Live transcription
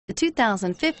The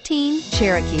 2015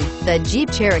 Cherokee. The Jeep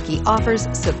Cherokee offers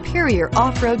superior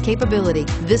off-road capability.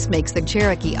 This makes the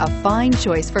Cherokee a fine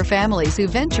choice for families who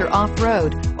venture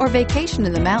off-road or vacation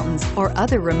in the mountains or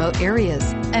other remote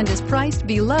areas, and is priced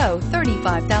below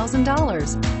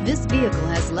 $35,000. This vehicle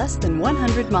has less than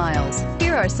 100 miles.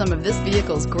 Here are some of this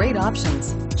vehicle's great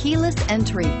options: keyless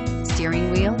entry, steering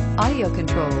wheel audio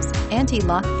controls,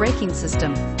 anti-lock braking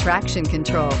system, traction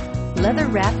control,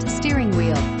 leather-wrapped steering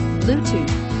wheel,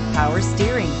 Bluetooth, power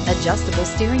steering, adjustable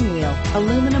steering wheel,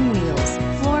 aluminum wheels,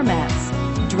 floor mats.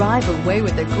 Drive away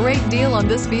with a great deal on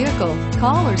this vehicle.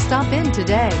 Call or stop in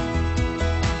today.